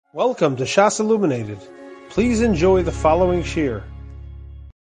Welcome to Shas Illuminated. Please enjoy the following shir.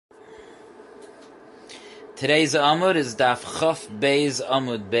 Today's Amud is Daf Chaf Beis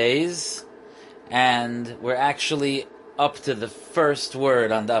Amud Beis, and we're actually up to the first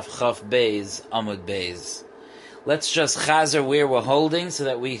word on Daf Chaf Beis Amud Beis. Let's just chazer where we're holding so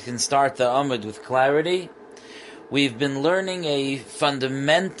that we can start the Amud with clarity. We've been learning a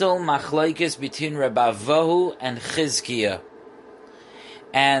fundamental machlokes between Rabbi Vohu and Chizkiah.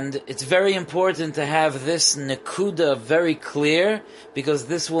 And it's very important to have this nekuda very clear, because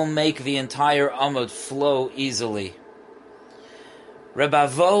this will make the entire Amud flow easily. Rabbi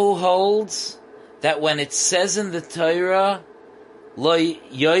Vohu holds that when it says in the Torah, lo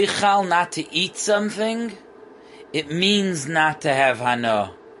yoichal, not to eat something, it means not to have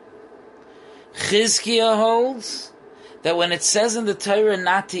hana. Chizkiah holds that when it says in the Torah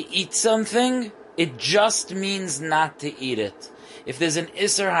not to eat something, it just means not to eat it. If there's an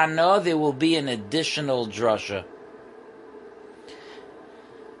Isser Hana, there will be an additional drasha.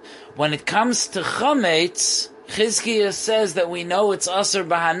 When it comes to Chametz, Chizkiah says that we know it's Asr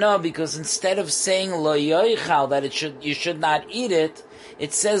B'Hana because instead of saying Lo Yoichal, that you should not eat it,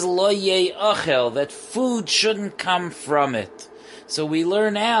 it says Lo Ye'achel, that food shouldn't come from it. So we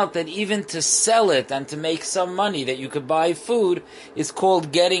learn out that even to sell it and to make some money that you could buy food is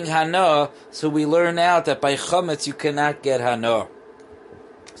called getting hana. So we learn out that by chametz you cannot get hana.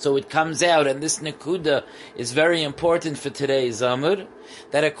 So it comes out, and this nekuda is very important for today's Amud,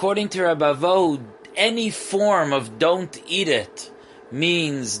 that according to Rabbi Vohu, any form of don't eat it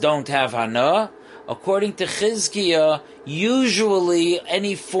means don't have hana. According to Chizkiah, usually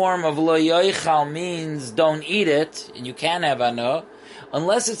any form of lo yoichal means don't eat it, and you can have hana,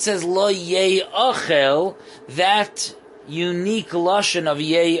 unless it says lo ye'achel. That unique lashon of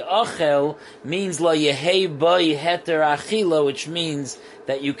ye'achel means lo yehei boi heter achila, which means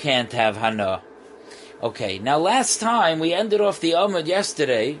that you can't have hana. Okay, now last time we ended off the Amud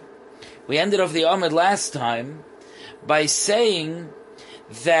yesterday. We ended off the Amud last time by saying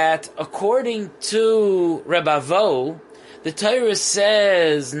that according to Rabbi Vohu, the Torah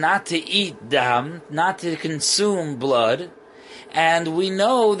says not to eat dam, not to consume blood, and we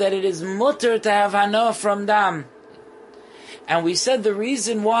know that it is mutter to have hana from dam. And we said the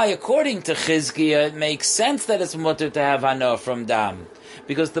reason why, according to Chizkiah, it makes sense that it's mutter to have hana from dam,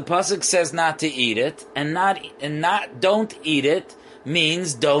 because the pasuk says not to eat it, and not don't eat it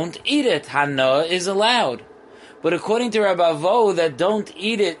means don't eat it. Hana is allowed. But according to Rabbi Vohu, that don't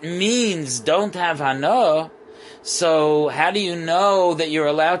eat it means don't have hana. So how do you know that you're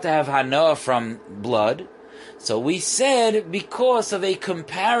allowed to have hana from blood? So we said because of a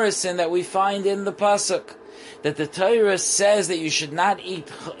comparison that we find in the pasuk, that the Torah says that you should not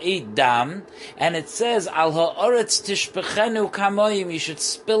eat dam, and it says al ha'oretz tishpechenu kamoyim, you should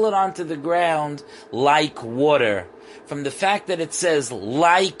spill it onto the ground like water. From the fact that it says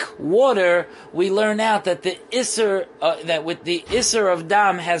like water, we learn out that the Isser, that with the Isser of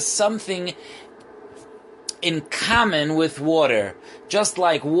dam has something in common with water. Just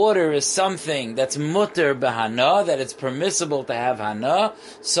like water is something that's mutter b'hana, that it's permissible to have hana,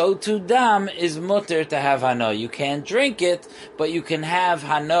 so too dam is mutter to have hana. You can't drink it, but you can have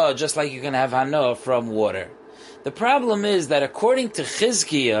hana just like you can have hana from water. The problem is that according to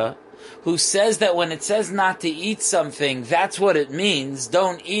Chizkiah, who says that when it says not to eat something, that's what it means,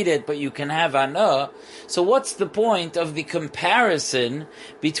 don't eat it, but you can have hana. So what's the point of the comparison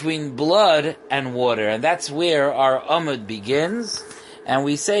between blood and water? And that's where our Amud begins. And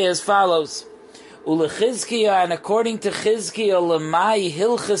we say as follows, Ulechizkiah, and according to Chizkiah, Lamai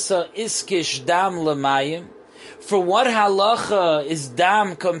hilchasa iskish dam lamayim. For what halacha is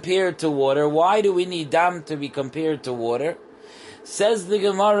dam compared to water? Why do we need dam to be compared to water? Says the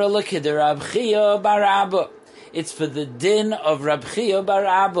Gemara, look at the Rabbi Chia bar Abba. It's for the din of Rabbi Chia bar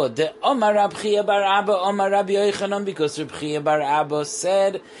Abba. The Omar Rabbi Chia bar Abba, Omar Rabbi Yochanan, because Rabbi Chia bar Abba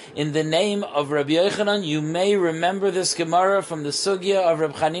said, in the name of Rabbi Yochanan, you may remember this Gemara from the Sugya of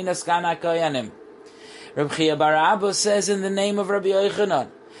Rabbi Chanina Skana Koyanim. Rabbi Chia bar Abba says, in the name of Rabbi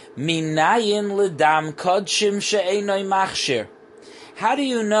Yochanan, Minayin ledam kodshim she'enoi machshir. How do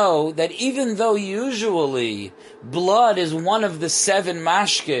you know that even though usually blood is one of the 7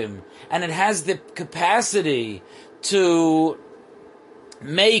 mashkim, and it has the capacity to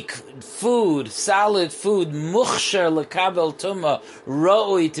make food, solid food, muchsher lekabel tumah,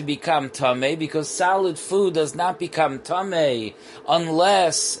 roi to become tameh, because solid food does not become tameh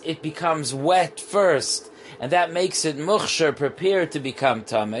unless it becomes wet first, and that makes it muchsher, prepared to become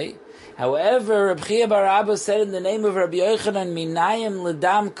tameh. However, Reb Chia bar Abba said in the name of Rabbi Yochanan, Minayim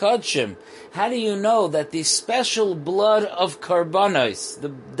Ledam Kodshim. How do you know that the special blood of karbanos, the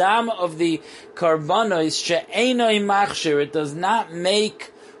dam of the karbanos, she'enoi machshir, it does not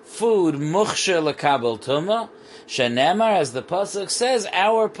make food muchshir lekabel tumah? Shenemar, as the pasuk says,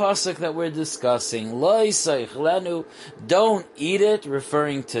 our pasuk that we're discussing, lo yisoich lenu, don't eat it,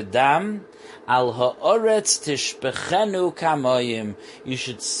 referring to dam. Al ha'oretz tishpechenu kamoyim. You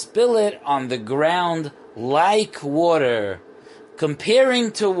should spill it on the ground like water.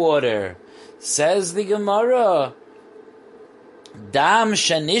 Comparing to water, says the Gemara, dam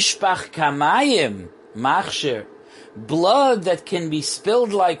shenishpach kamayim machshir. Blood that can be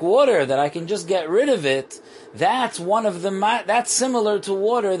spilled like water, that I can just get rid of it, that's one of the, that's similar to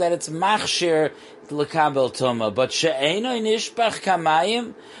water, that it's machshir l'kabel tuma. But she'enoi nishpach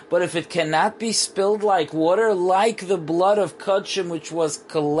kamayim, but if it cannot be spilled like water, like the blood of kodshim which was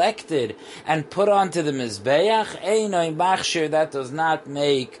collected and put onto the mizbeach, einoi machshir, that does not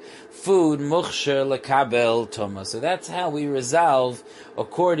make food muchshir l'kabel tuma. So that's how we resolve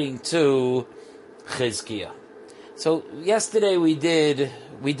according to Chizkiah. So yesterday we did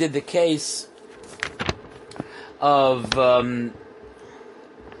the case of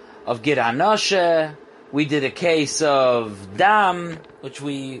Gid Anoshe. We did a case of Dam, which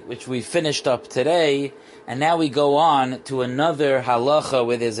we finished up today, and now we go on to another halacha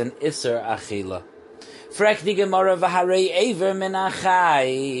where there's an Isser Achila. Frek di Gemara v'harei Eiver min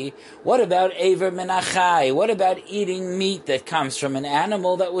achai. What about Eiver min achai? What about eating meat that comes from an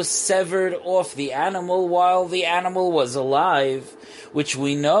animal that was severed off the animal while the animal was alive, which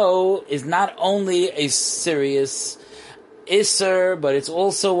we know is not only a serious Isser, but it's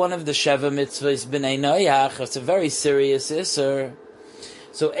also one of the Sheva mitzvahs b'nei Noach. It's a very serious Isser.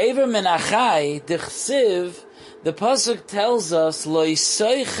 So Eiver min achai, d'chsiv, the pasuk tells us, lo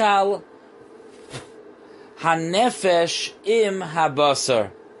yisoichal hanefesh im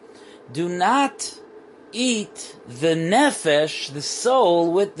habasar. Do not eat the nefesh, the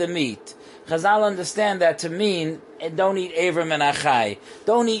soul, with the meat. Chazal understand that to mean, don't eat Eiver min achai.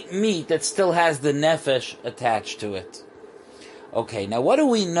 Don't eat meat that still has the nefesh attached to it. Okay, now what do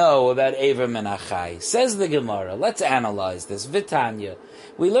we know about Eiver min achai? Says the Gemara. Let's analyze this. Vitanya.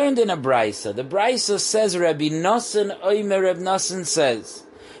 We learned in a Brisa. The Brisa says, Rabbi Nosson, Oimer Reb Nosson says,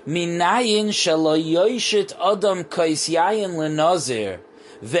 Minayin shelo yoshit adam kais yayin lenazir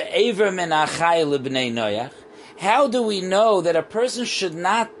ve'ever min achai lebnei Noach. How do we know that a person should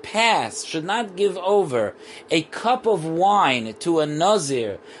not give over a cup of wine to a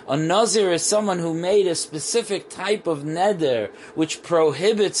nazir? A nazir is someone who made a specific type of neder which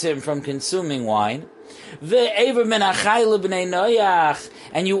prohibits him from consuming wine. Ve'ever min achai lebnei Noach,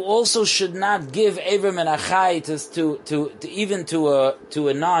 and you also should not give Eiver min achai to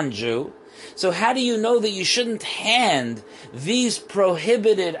a non-Jew. So how do you know that you shouldn't hand these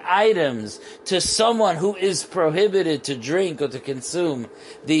prohibited items to someone who is prohibited to drink or to consume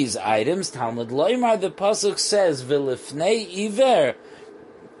these items? Talmud Loimar, the pasuk says, "V'lifnei iver,"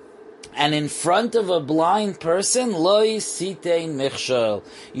 and in front of a blind person, loy sitein michshol.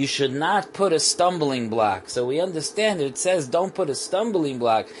 You should not put a stumbling block. So we understand it says don't put a stumbling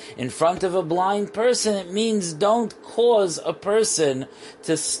block in front of a blind person. It means don't cause a person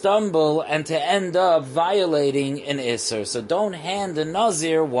to stumble and to end up violating an Isser. So don't hand a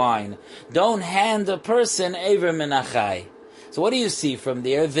Nazir wine. Don't hand a person Eiver min achai. So what do you see from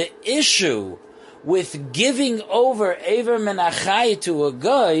there? The issue with giving over Eiver min achai to a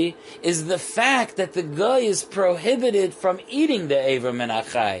guy is the fact that the guy is prohibited from eating the Eiver min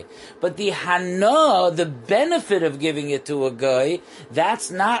achai. But the hana, the benefit of giving it to a guy, that's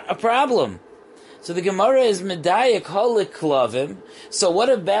not a problem. So the Gemara is medayek holik klavim. So what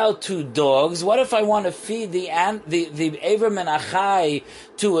about two dogs? What if I want to feed the Eiver min achai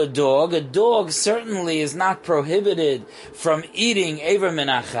to a dog? A dog certainly is not prohibited from eating Eiver min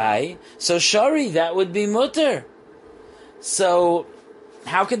achai. So shari, that would be mutter. So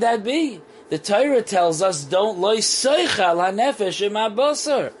how could that be? The Torah tells us, don't lo yisoichal hanefesh im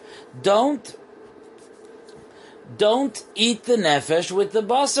habasar. Don't eat the nefesh with the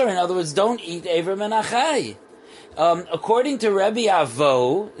basar. In other words, don't eat Eiver min achai. According to Rabbi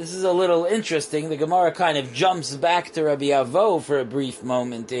Avo, this is a little interesting. The Gemara kind of jumps back to Rabbi Avo for a brief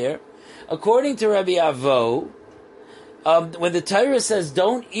moment here. According to Rabbi Avo, when the Torah says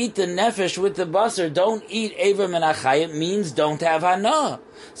don't eat the nefesh with the basar, don't eat Eiver min achai, it means don't have hana.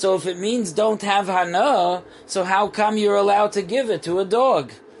 So if it means don't have hana, so how come you're allowed to give it to a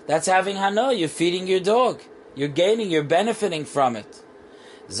dog? That's having hana. You're feeding your dog. You're gaining, you're benefiting from it.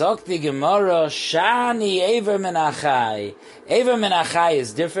 Zok the Gemara, Shani Ever Menachai. Ever Menachai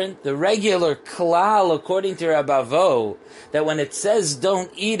is different. The regular klal, according to Rabavo, that when it says don't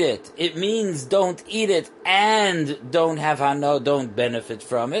eat it, it means don't eat it and don't have hano, don't benefit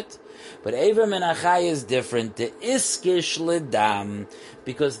from it. But Ever Menachai is different. The iskish ledam,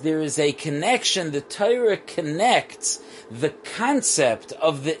 because there is a connection. The Torah connects the concept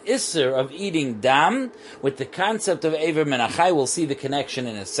of the Isser of eating dam with the concept of Ever Menachai. We'll see the connection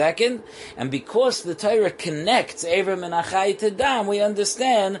in a second. And because the Torah connects Ever Menachai to dam, we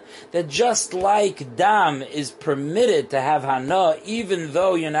understand that just like dam is permitted to have hana even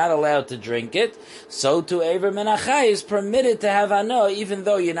though you're not allowed to drink it, so too Ever Menachai is permitted to have hana even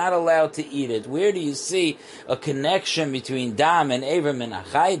though you're not allowed to eat it. Where do you see a connection between dam and Ever Menachai?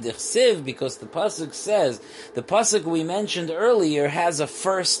 Dichsiv, because the pasuk says, the pasuk we mentioned earlier has a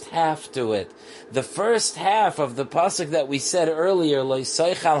first half to it. The first half of the pasuk that we said earlier, Lo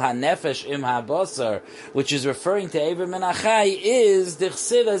Yisoichal HaNefesh Im HaBasar, which is referring to Ever Menachai, is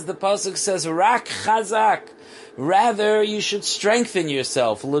Dichsiv, as the pasuk says, Rak Chazak. Rather, you should strengthen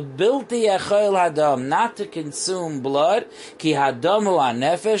yourself. Lebilti echol hadam, not to consume blood. Ki hadamu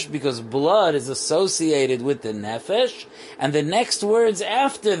nefesh, because blood is associated with the nefesh. And the next words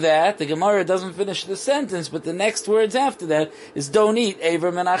after that, the Gemara doesn't finish the sentence, but the next words after that is don't eat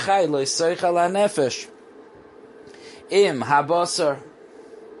Ever Menachai lo yisoichal nefesh im habasar.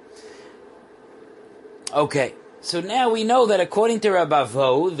 Okay. So now we know that according to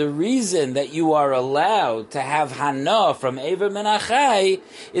Rabavo, the reason that you are allowed to have hana from Ever Menachai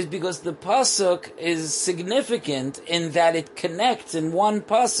is because the pasuk is significant in that it connects in one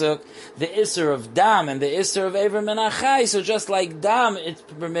pasuk the Isser of dam and the Isser of Ever Menachai. So just like dam, it's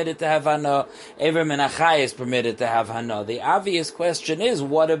permitted to have hana, Ever Menachai is permitted to have hana. The obvious question is,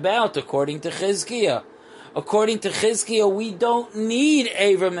 what about according to Chizkiah? According to Chizkiah, we don't need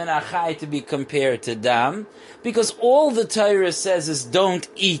Ever Menachai to be compared to dam, because all the Torah says is don't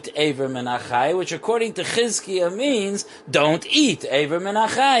eat Ever Menachai, which according to Chizkiah means don't eat Ever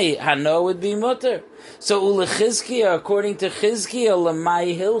Menachai. Hano would be mutter. So ule Chizkiah, according to Chizkiah,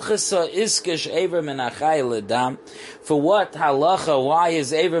 lemai hilchasa iskish Ever Menachai ledam. For what halacha? Why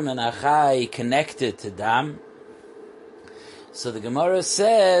is Ever Menachai connected to dam? So the Gemara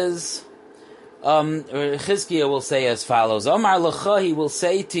says, Chizkiah will say as follows: Omar lecha, he will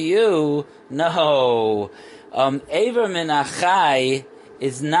say to you, no, Ever Menachai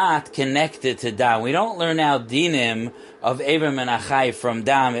is not connected to dam. We don't learn out dinim of Ever Menachai from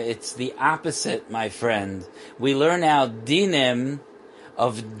dam. It's the opposite, my friend. We learn out dinim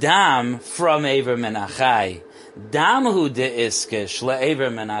of dam from Ever Menachai. Dam hu de iskish le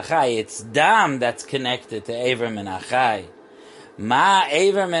Ever Menachai. It's dam that's connected to Ever Menachai. Ma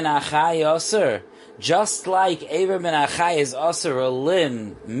Ever Menachai Osir. Just like Ever Menachai is Osir, a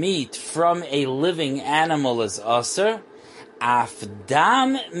limb, meat from a living animal is Osir, Af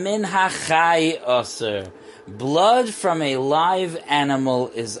dam min hachai Osir. Blood from a live animal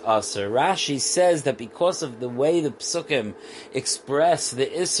is Asr. Rashi says that because of the way the Psukim express the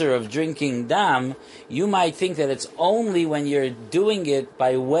Isser of drinking dam, you might think that it's only when you're doing it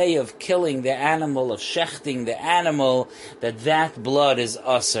by way of killing the animal, of shechting the animal, that blood is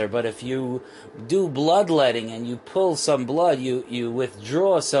Asr. But if you do bloodletting and you pull some blood, you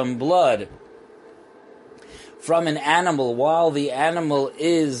withdraw some blood from an animal while the animal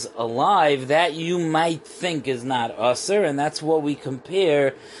is alive, that you might think is not Asr, and that's what we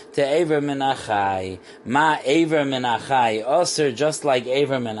compare to Ever Menachai. Ma Ever Menachai Asr, just like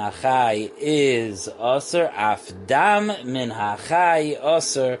Ever Menachai is Asr, Af dam min hachai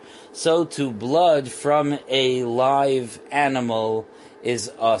Asr, so too blood from a live animal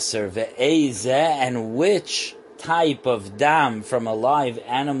is Asr. Ve'ezeh, and which type of dam from a live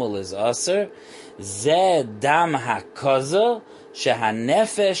animal is Asr? Zeh dam hakaza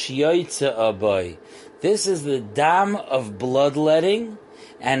shehanefesh yoytze aboy. This is the dam of bloodletting,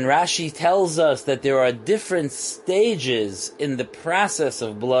 and Rashi tells us that there are different stages in the process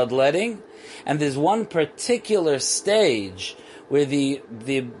of bloodletting, and there's one particular stage where the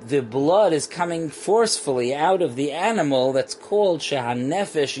blood is coming forcefully out of the animal that's called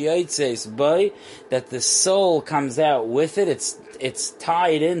shehanefesh yoytze aboy, that the soul comes out with it. It's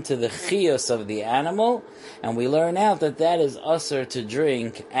tied into the chiyos of the animal, and we learn out that is usher to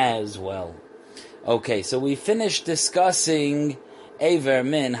drink as well. Okay, so we finished discussing Ever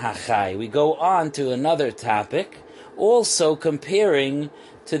min hachai. We go on to another topic, also comparing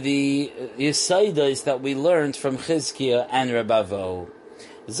to the Yesaidos that we learned from Chizkiah and Rabavo.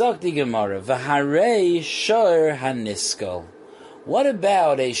 Zok di Gemara, v'harei shor haniskal. What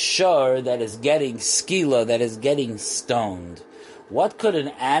about a shor that is getting skila, that is getting stoned? what could an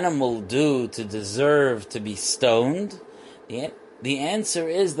animal do to deserve to be stoned? The answer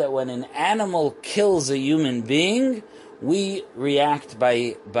is that when an animal kills a human being, we react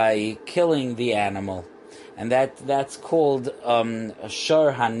by killing the animal. And that's called a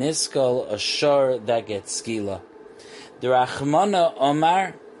shor haniskal, a shor that gets skila. The Rachmana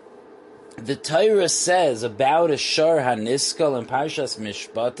Omar, the Torah says about a shor haniskal in Parshas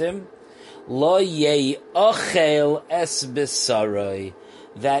Mishpatim, lo yei ochel es besaroi,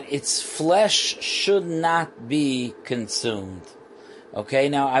 that its flesh should not be consumed. Okay,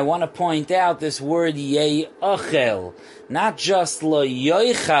 now I want to point out this word yei ochel, not just lo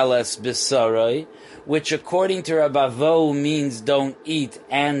yoichal es besaroi, which according to Rabbi Vo means don't eat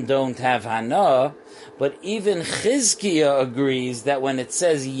and don't have hana, but even Chizkiah agrees that when it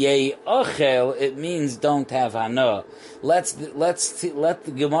says yei ochel, it means don't have hana. Let's let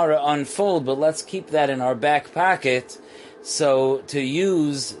the Gemara unfold, but let's keep that in our back pocket, so to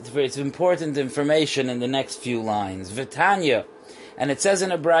use for its important information in the next few lines. Vitanya, and it says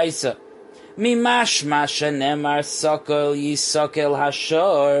in a brisa, Mimashma shenemar sokel yisokel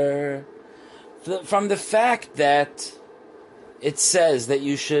hashor. From the fact that it says that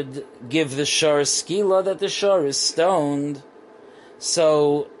you should give the shor skila, that the shor is stoned,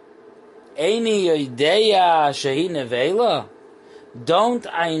 so Eini yodeya shehi nevela, don't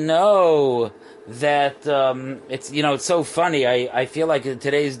I know that it's so funny. I feel like in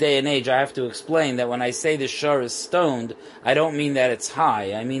today's day and age I have to explain that when I say the shor is stoned, I don't mean that it's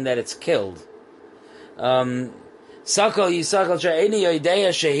high, I mean that it's killed. Sakal yisakal she'eni yodeya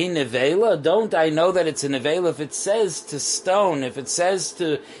shehi nevela. Don't I know that it's a nevela? If it says to stone, if it says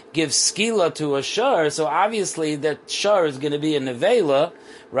to give skila to a shor, so obviously that shor is going to be a nevela,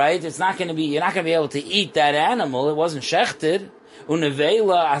 right? It's not going to be. You're not going to be able to eat that animal. It wasn't shechted.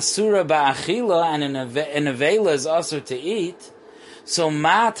 Unevela asura ba'achila, and a nevela is also to eat. So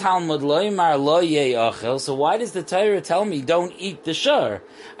ma Talmud loymar lo yei ochel. So why does the Torah tell me don't eat the shor?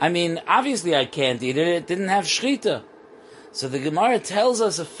 I mean, obviously I can't eat it. It didn't have shchita. So the Gemara tells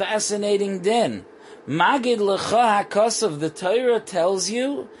us a fascinating din. Magid lecha hakosov. The Torah tells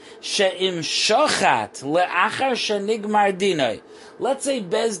you she'im shochat le'achar shenigmar dinoi. Let's say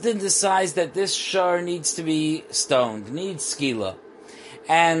Bezdin decides that this shor needs to be stoned, needs skila,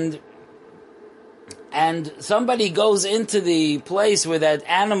 and somebody goes into the place where that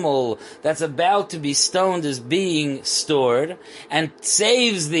animal that's about to be stoned is being stored and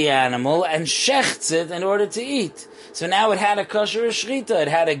saves the animal and shechts it in order to eat. So now it had a kosher shchita, it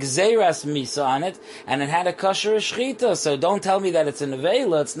had a gzeiras misa on it, and it had a kosher shchita. So don't tell me that it's a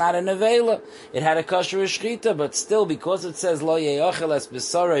nevela, it's not a nevela. It had a kosher shchita, but still, because it says lo ye'ochel es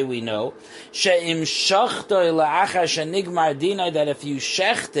b'sorei, we know she'im shachtoi la'achar shenigmar dinai, that if you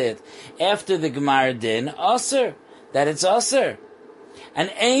shecht it after the gmar din, aser, that it's aser. And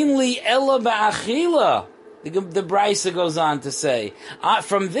ainli ella ba'achila. The Brisa goes on to say,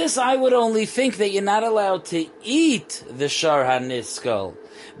 from this I would only think that you're not allowed to eat the shor haniskal.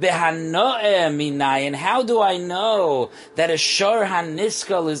 Behano'eh minai, and how do I know that a shor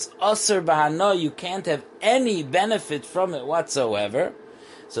haniskal is aser behano? You can't have any benefit from it whatsoever.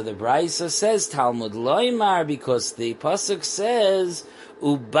 So the Brisa says, Talmud loymar, because the pasuk says,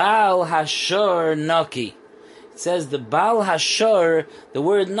 ubal hashor naki. It says the bal hashor, the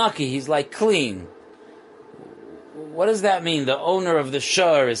word naki, he's like clean. What does that mean? The owner of the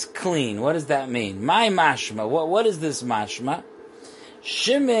shor is clean. What does that mean? My mashma. What is this mashma?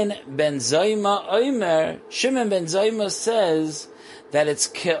 Shimon ben Zayma Omer. Shimon ben Zayma says that it's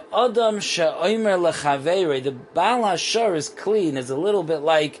ke'adam she'omer lechaveirei. The Baal HaShor is clean. Is a little bit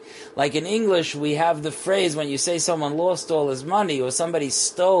like in English we have the phrase when you say someone lost all his money or somebody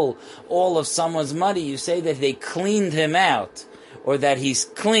stole all of someone's money, you say that they cleaned him out or that he's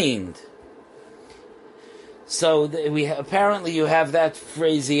cleaned. So apparently you have that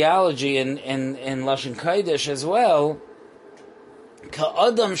phraseology in Lashon Kodesh as well.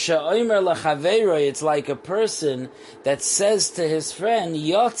 Ka'adam she'omer lechaveirei, it's like a person that says to his friend,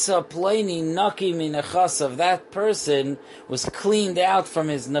 Yotza pleini naki min nechasav, that person was cleaned out from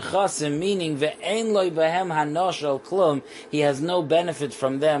his nechasim, meaning ve'en loy behem hanosh al klum, he has no benefit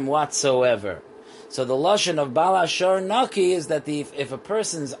from them whatsoever. So the lashon of Baal HaShor Naki is that if a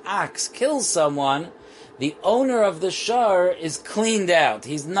person's ox kills someone, the owner of the shor is cleaned out.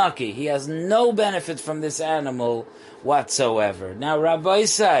 He's naki. He has no benefit from this animal whatsoever. Now, Rabbi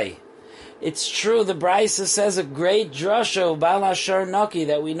say, it's true, the Brisa says a great drasha, Baal HaShor Naki,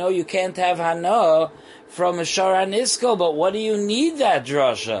 that we know you can't have hana from a shor haniskal, but what do you need that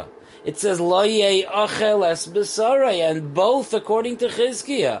drasha? It says lo ye'achel es b'sarai, and both according to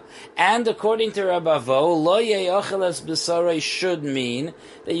Chizkiah and according to Rabbi Vo, lo ye'achel es b'sarai should mean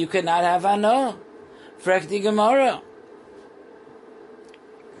that you cannot have hana. Frekti Gemara.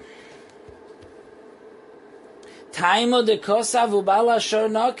 Taimo de kosav ubala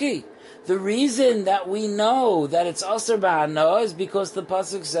shornaki. The reason that we know that it's aser b'hana is because the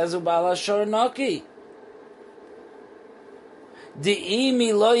pasuk says ubala shornaki.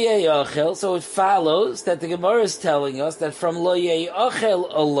 De'imi lo ye'achel, so it follows that the Gemara is telling us that from lo ye'achel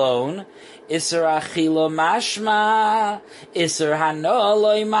alone, Isser achilo mashma, Isser hano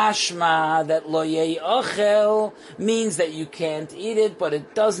loy mashma, that lo ye'achel means that you can't eat it, but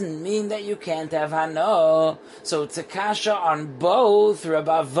it doesn't mean that you can't have hano. So it's a kasha on both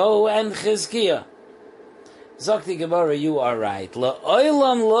Rabbi Vo and Chizkiah. Zakti Gemara, you are right. La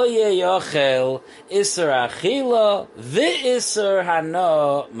oilam lo ye'achel Isser achila v'Isser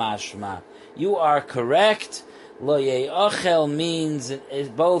hano mashma. You are correct. Lo ye'achel means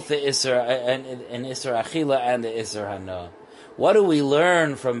both the Isser and Isser achila and the Isser hano. What do we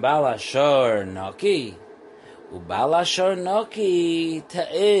learn from Balashor Noki? Ubalashor Noki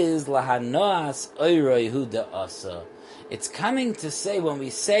ta'iz lahanoas oiroi hu da'asa. It's coming to say, when we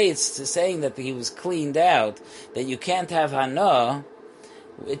say it's to saying that he was cleaned out, that you can't have hana.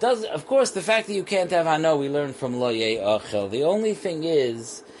 It does, of course, the fact that you can't have hana, we learn from lo ye'achel. The only thing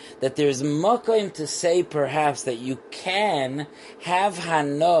is that there's makom to say perhaps that you can have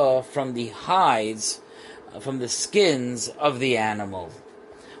hana from the hides, from the skins of the animal.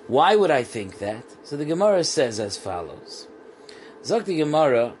 Why would I think that? So the Gemara says as follows. Zok the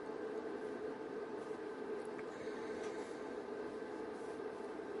Gemara,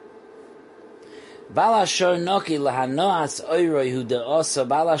 Balashor Noki lahanoas oiroi hu de'osa.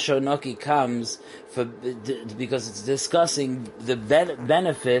 Balashor Noki comes because it's discussing the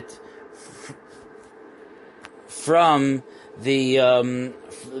benefit from the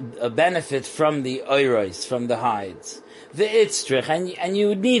benefit from the oiros, from the hides. The itztrich, and you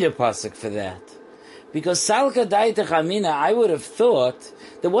would need a pasuk for that. Because salka daitach amina, I would have thought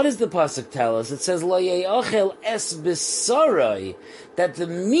that what does the pasuk tell us? It says lo ye'achel es b'sarai, that the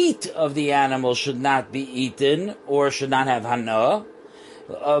meat of the animal should not be eaten or should not have hana.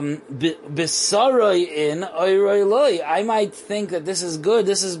 B'sarai in oiroi loy. I might think that this is good,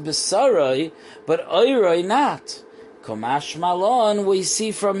 this is b'sarai, but oiroi not. Komash malon, we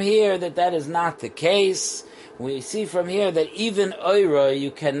see from here that that is not the case. We see from here that even oira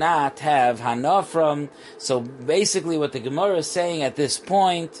you cannot have hana from. So basically what the Gemara is saying at this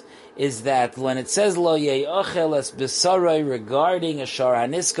point is that when it says lo ye'achel es b'sarai regarding a shar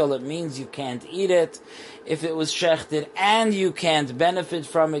haniskal, it means you can't eat it. If it was shechted and you can't benefit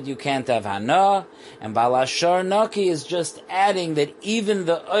from it, you can't have hana. And balashar naki is just adding that even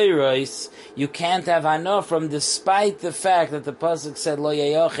the oiros you can't have hana from, despite the fact that the pasuk said lo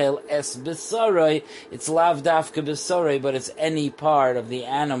ye'achel es b'sarai. It's lav dafka b'sarai, but it's any part of the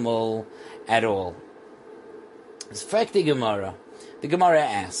animal at all. It's frekti Gemara. The Gemara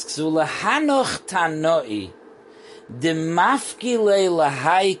asks, "Ulahanoch tanoi demafkile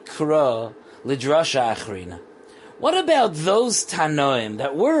lahai kro lidrasha achrina." What about those tanoim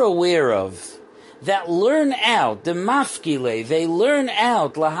that we're aware of that learn out the mafkile? They learn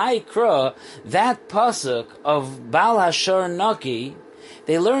out lahai kro, that pasuk of Bal Hashor Naki.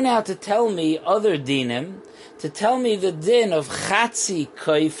 They learn out to tell me other dinim, to tell me the din of chatzi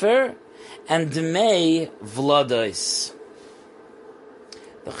koifer and dmei vlados.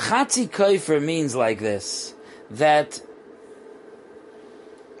 The chatzi koifer means like this, that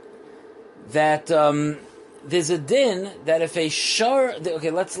there's a din that if a shor,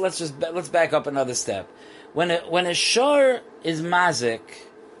 okay, let's back up another step. When a shor is mazik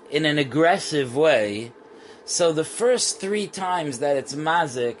in an aggressive way, so the first 3 times that it's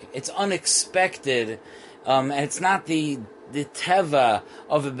mazik, it's unexpected, and it's not the teva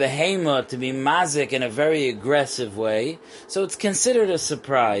of a behemoth to be mazik in a very aggressive way, so it's considered a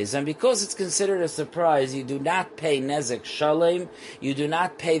surprise. And because it's considered a surprise, you do not pay nezek shalem, you do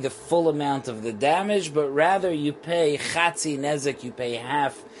not pay the full amount of the damage, but rather you pay chatzi nezek, you pay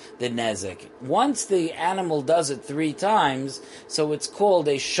half the nezek. Once the animal does it 3 times, so it's called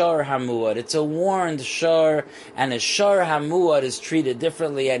a shar hamuad. It's a warned shar, and a shar hamuad is treated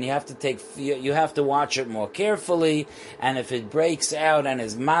differently, and you have to watch it more carefully. And if it breaks out and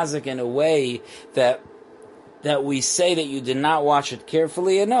is mazik in a way that we say that you did not watch it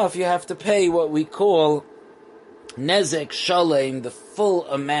carefully enough, you have to pay what we call nezek shalem, the full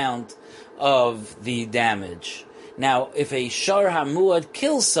amount of the damage. Now, if a shar hamuad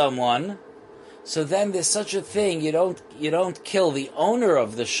kills someone, So then there's such a thing, you don't kill the owner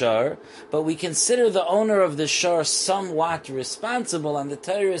of the shor, but we consider the owner of the shor somewhat responsible, and the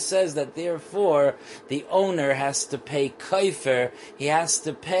Torah says that therefore the owner has to pay kaifer, he has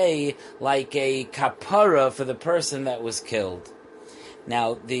to pay like a kapara for the person that was killed.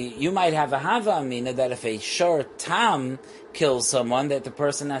 Now, you might have a hava amina that if a shor tam kills someone, that the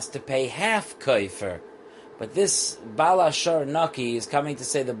person has to pay half kaifer. But this Baal Hashar Naki is coming to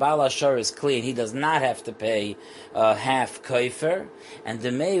say the Baal Hashar is clean. He does not have to pay half kaifer. And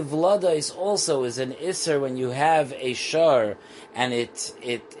Demei Vladais also is an Isser when you have a shar and it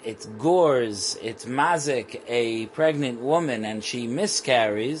gores, it mazik a pregnant woman and she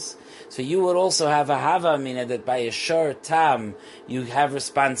miscarries. So you would also have a hava mina that by a shar tam you have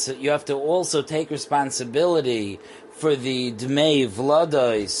to also take responsibility for the Demei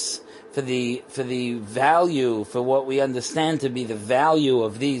Vladais, for the value, for what we understand to be the value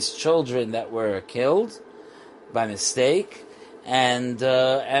of these children that were killed by mistake, and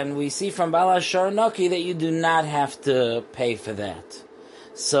we see from Baal Hashar Naki that you do not have to pay for that.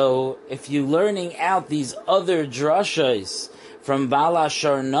 So if you're learning out these other drashas from Baal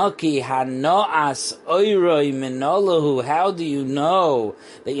Hashar Naki, hanoas oiroi minolahu, how do you know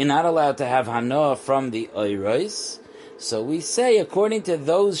that you're not allowed to have hanoah from the oirois? So we say, according to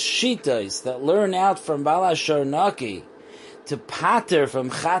those shitas that learn out from Baal Hashar Naki, to pater from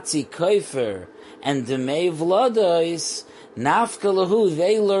Chatzi Koifer and Demei Vladais, Nafkalahu,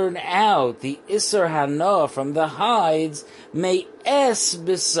 they learn out the Isser Hanoah from the hides, may es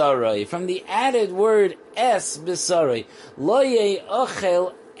bisarai, from the added word es bisarai. Lo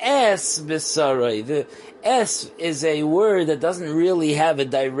ye'ochel es bisarai. The es is a word that doesn't really have a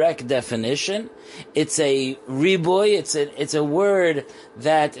direct definition. It's a riboy. It's a word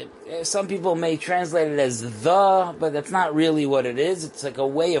that some people may translate it as the, but that's not really what it is. It's like a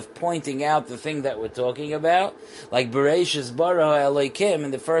way of pointing out the thing that we're talking about. Like Bereshis bara Elokim in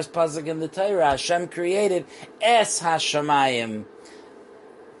the first pasuk in the Torah, Hashem created es hashamayim.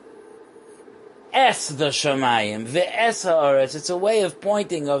 Es the shamayim, ve'es ha'aretz. It's a way of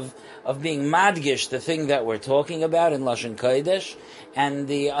pointing of being madgish, the thing that we're talking about in Lashon Kodesh. And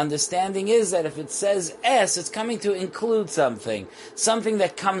the understanding is that if it says es, it's coming to include something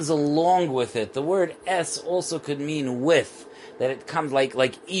that comes along with it. The word es also could mean with, that it comes like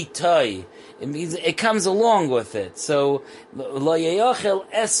itay. It means it comes along with it. So lo ye'ochel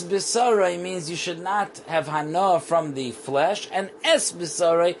es bisarai means you should not have hanoah from the flesh, and es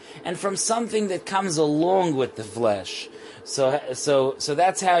bisarai, and from something that comes along with the flesh. So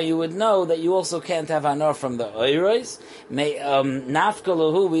that's how you would know that you also can't have hanoah from the oiros. May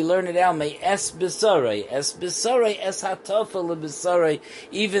nafkalahu, we learn it out. May es bisarai, es hatofel bisarai.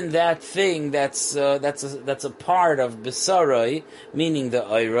 Even that thing that's a part of bisarai, meaning the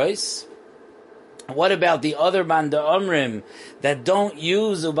oiros. What about the other Banda Omrim that don't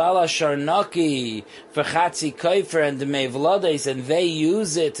use Baal Hashar Naki for Chatzi Koifer and Demei Vladais, and they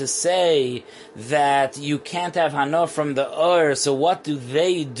use it to say that you can't have hanoah from the Ur? So what do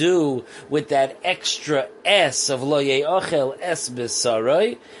they do with that extra S of Lo Ye'ochel Es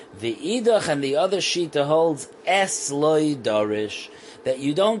B'Sarai? The Idach and the other Shita holds Es Lo Darish, that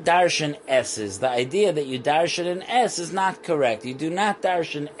you don't darshan S's. The idea that you darshan an S is not correct. You do not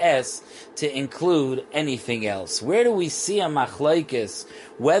darshan S to include anything else. Where do we see a machlokes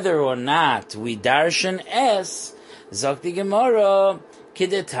whether or not we darshan S? Zokti Gemara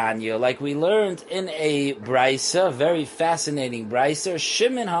Kidetanya, like we learned in a brisa, very fascinating brisa,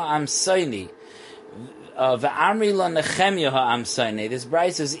 Shimon ha'amsayni. V'amri lo Nechemya ha'amsayni. This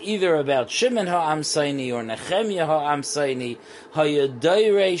brayse is either about Shimon ha'amsayni or Nechemya ha'amsayni.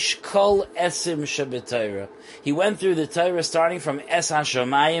 Ha'yadayresh kol esim shabbatayra. He went through the Torah starting from Es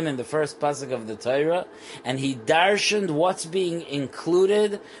HaShamayim in the first pasuk of the Torah, and he darshaned what's being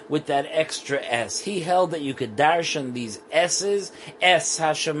included with that extra S. He held that you could darshan these S's. Es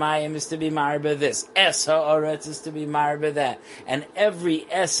HaShamayim is to be marba this. Es ha'aretz is to be marba that. And every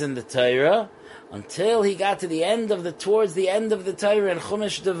S in the Torah, until he got to towards the end of the Torah in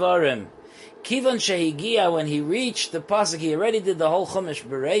Chumash Devarim. Kivan Shehigia, when he reached the pasuk, he already did the whole Chumash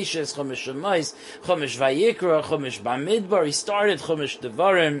Bereshis, Chumash Shemais, Chumash Vayikra, Chumash Bamidbar. He started Chumash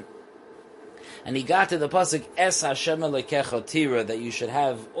Devarim, and he got to the pasuk Es Hashem Elokecha Tira, that you should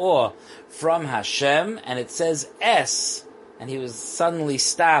have awe from Hashem, and it says Es. And he was suddenly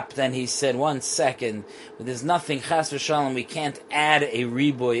stopped, and he said, 1 second, there's nothing, chas v'shalom, we can't add a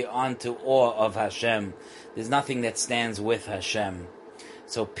riboy onto awe of Hashem. There's nothing that stands with Hashem.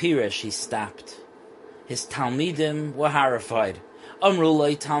 So Piresh, he stopped. His Talmidim were horrified.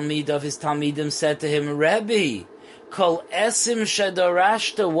 Amrulai Talmid of his Talmidim said to him, Rabbi, Kol esim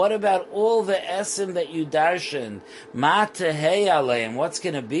shedarashta, what about all the esim that you darshaned? Ma tehei aleim, what's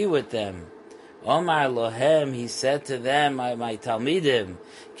going to be with them? Omar lohem, he said to them, my talmidim,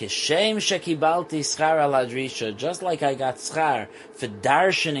 Kishem shekibalti schar al hadrisha, just like I got schar for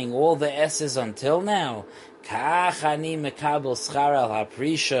darshaning all the S's until now, kach ani mekabel schar al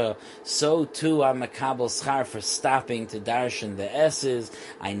haprisha, so too I'm mekabel schar for stopping to darshan the S's.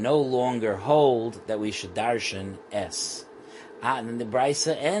 I no longer hold that we should darshan S. And then the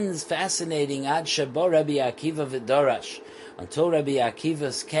Brisa ends, fascinating, ad shabo Rabbi Akiva v'dorash, until Rabbi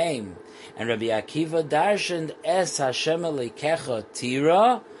Akiva's came, and Rabbi Akiva darshaned es Hashem Elokecha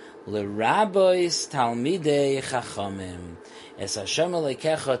tira l'rabbis talmidei chachamim. Es Hashem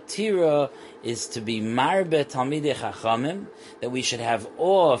Elokecha tira is to be marbe talmidei chachamim, that we should have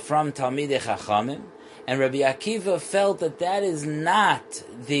awe from talmidei chachamim. And Rabbi Akiva felt that that is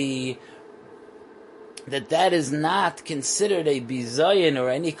not considered a bizayin or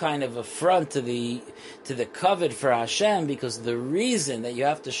any kind of affront to the kavod for Hashem, because the reason that you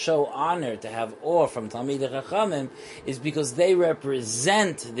have to show honor, to have awe from Talmidei Chachamim, is because they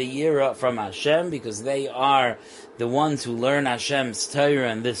represent the yira from Hashem, because they are the ones who learn Hashem's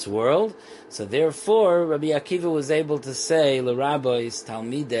Torah in this world. So therefore, Rabbi Akiva was able to say, L'rabbis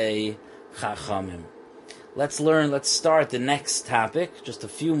Talmidei Chachamim. Let's start the next topic, just a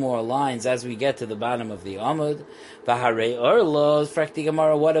few more lines as we get to the bottom of the Amud. V'harei Orla, Frekti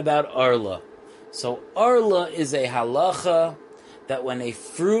Gemara, what about Orla? So Orla is a halacha that when a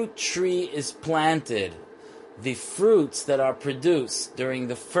fruit tree is planted, the fruits that are produced during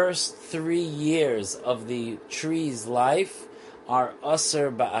the first 3 years of the tree's life are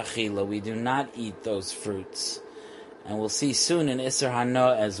asur ba'achila. We do not eat those fruits. And we'll see soon in Isser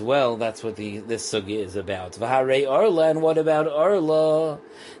Hana as well, that's what this sugi is about. V'harei Orla, and what about Orla?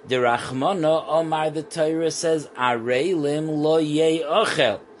 The Rachmana Omar, the Torah says, Arei lim lo yei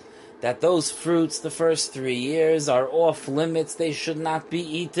ochel, that those fruits, the first 3 years, are off limits, they should not be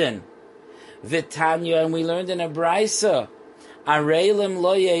eaten. V'tanya, and we learned in a Brisa, Arei lim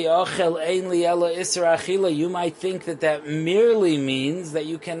lo yei ochel ein li ela isra achila. You might think that merely means that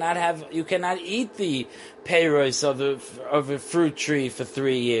you cannot eat the peiros of a fruit tree for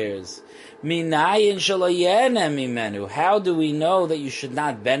 3 years. Minayin shelo yeneh mimenu. How do we know that you should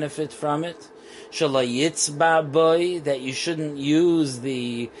not benefit from it? Shelo yitzba boy, that you shouldn't use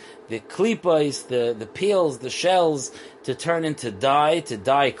the klipos, the peels, the shells, to turn into dye, to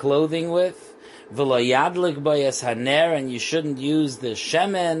dye clothing with. V'lo yadlik bayas haner, and you shouldn't use the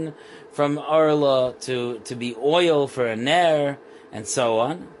shemen from Orla to be oil for a ner, and so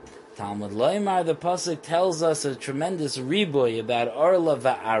on. Talmud Loimar, the pasuk tells us a tremendous riboy about Orla.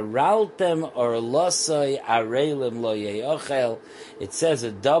 Va'araltem orlosoi arelim lo yeochel. It says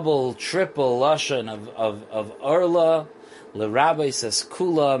a double, triple lashon of Orla. The rabbi says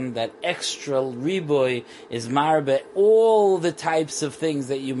kulam, that extra riboy is marbe, all the types of things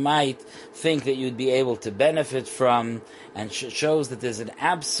that you might think that you'd be able to benefit from, and shows that there's an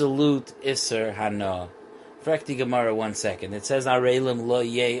absolute iser hana. Frekti Gemara, 1 second. It says arelim lo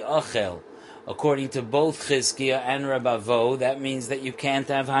yei ochel. According to both Chizkiah and Rabavo, that means that you can't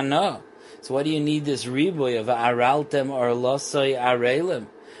have hana. So what do you need this riboy of araltem or losoi arelim?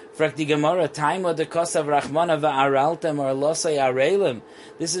 Frekti Gemara, Taima de Kosav Rachmana va'araltem or losay arelim.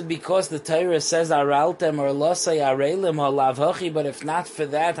 This is because the Torah says araltem or losay arelim or lavhochi, but if not for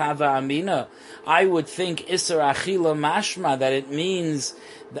that, hava amina, I would think Isser Achila mashma, that it means,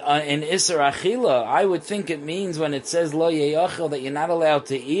 in Isser Achila, I would think it means when it says lo ye'achil, that you're not allowed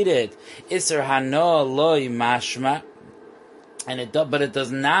to eat it. Isser hano loy mashma, but it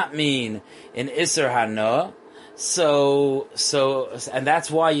does not mean in Isser hano. So, and that's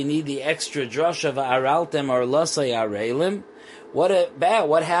why you need the extra drasha va'araltem or losay arelim.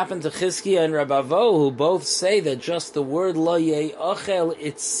 What happened to Chizkiah and Rabavo, who both say that just the word lo ye'achel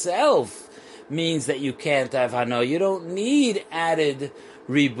itself means that you can't have hano. You don't need added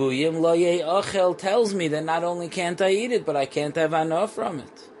ribuyim. Lo ye'achel tells me that not only can't I eat it, but I can't have hano from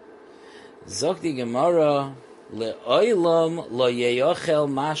it. Zokti Gemara, le'oilam lo ye'achel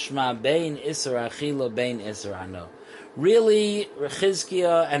mashma bein isra achila bein isra hano. Really,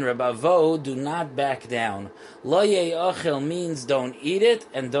 Chizkiah and Rabavo do not back down. Lo ye'achel means don't eat it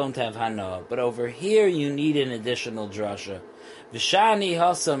and don't have hana. But over here you need an additional drasha. V'shani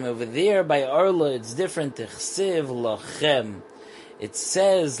hasam, over there by Orla it's different. Tichsiv lachem. It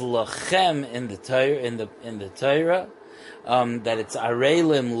says lachem in the Torah, that it's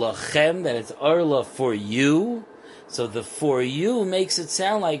arelim lachem, that it's Orla for you. So the for you makes it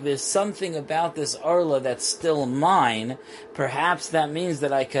sound like there's something about this Orla that's still mine. Perhaps that means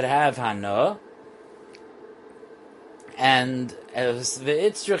that I could have hana. and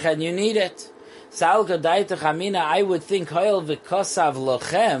and you need it. I would think I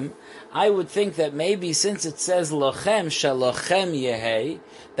would think that maybe since it says lochem shalochem yehei,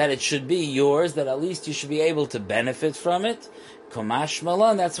 that it should be yours, that at least you should be able to benefit from it. Komash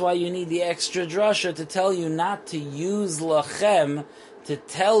malon, that's why you need the extra drasha to tell you not to use lochem, to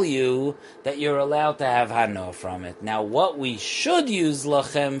tell you that you're allowed to have hano from it. Now what we should use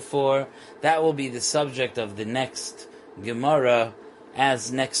lochem for, that will be the subject of the next Gemara,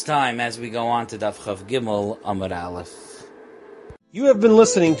 as next time as we go on to Daf Chav Gimel Amud Aleph. You have been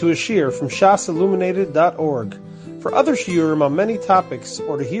listening to a shiur from shasilluminated.org. For other shiurim on many topics,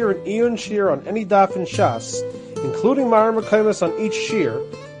 or to hear an Iyun shiur on any daf in Shas, including Mara Mekaymas on each shiur,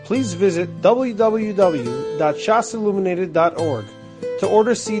 please visit www.shasilluminated.org. To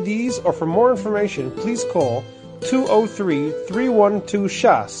order CDs or for more information, please call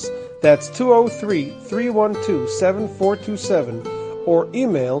 203-312-SHAS. That's 203-312-7427, or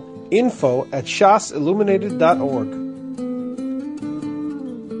email info@shasilluminated.org.